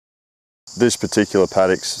This particular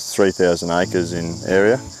paddock's 3,000 acres in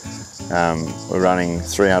area. We're running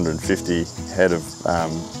 350 head of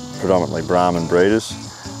predominantly Brahman breeders,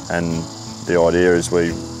 and the idea is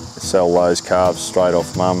we sell those calves straight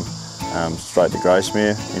off mum, straight to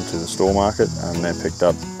Gracemere into the store market, and they're picked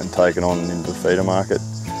up and taken on into the feeder market.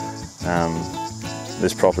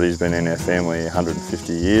 This property's been in our family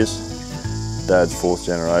 150 years. Dad's 4th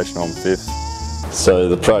generation, I'm 5th. So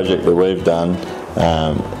the project that we've done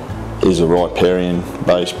is a riparian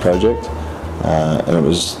based project, and it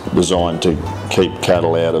was designed to keep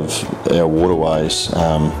cattle out of our waterways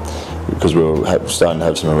because we were starting to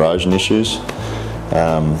have some erosion issues.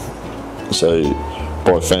 So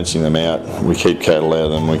by fencing them out, we keep cattle out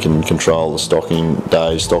of them, we can control the stocking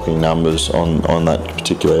days, stocking numbers on that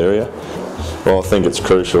particular area. Well, I think it's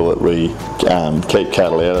crucial that we keep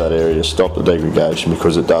cattle out of that area to stop the degradation,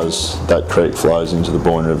 because that creek flows into the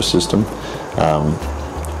Boyne River system.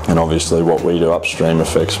 And obviously what we do upstream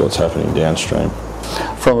affects what's happening downstream.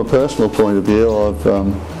 From a personal point of view, I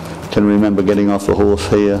can remember getting off the horse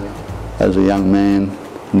here as a young man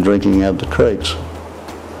and drinking out the creeks.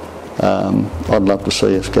 I'd love to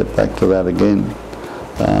see us get back to that again,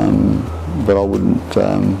 but I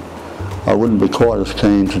wouldn't be quite as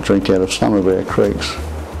keen to drink out of some of our creeks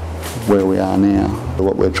where we are now.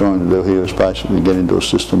 What we're trying to do here is basically get into a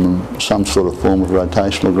system, some sort of form of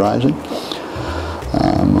rotational grazing.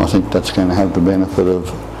 I think that's going to have the benefit of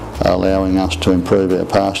allowing us to improve our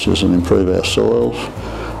pastures and improve our soils,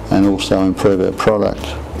 and also improve our product,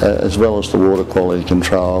 as well as the water quality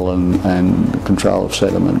control and control of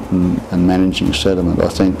sediment and managing sediment. I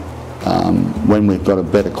think when we've got a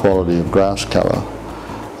better quality of grass cover,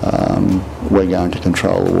 we're going to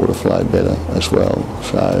control the water flow better as well.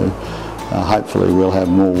 So hopefully we'll have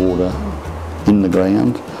more water in the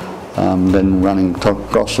ground than running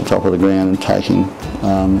across the top of the ground and taking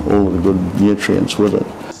all of the good nutrients with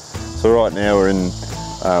it. So right now we're in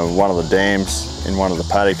one of the dams in one of the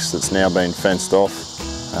paddocks that's now been fenced off.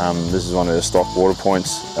 This is one of the stock water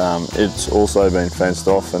points. It's also been fenced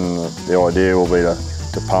off, and the idea will be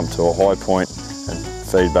to pump to a high point and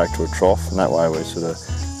feed back to a trough, and that way we sort of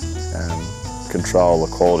control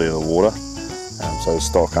the quality of the water, so the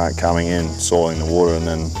stock aren't coming in, soiling the water, and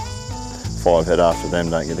then 5 head after them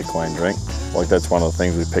don't get a clean drink. Like, that's one of the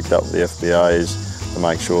things we picked up with the FBA, is to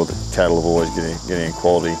make sure that cattle are always getting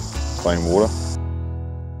quality, clean water.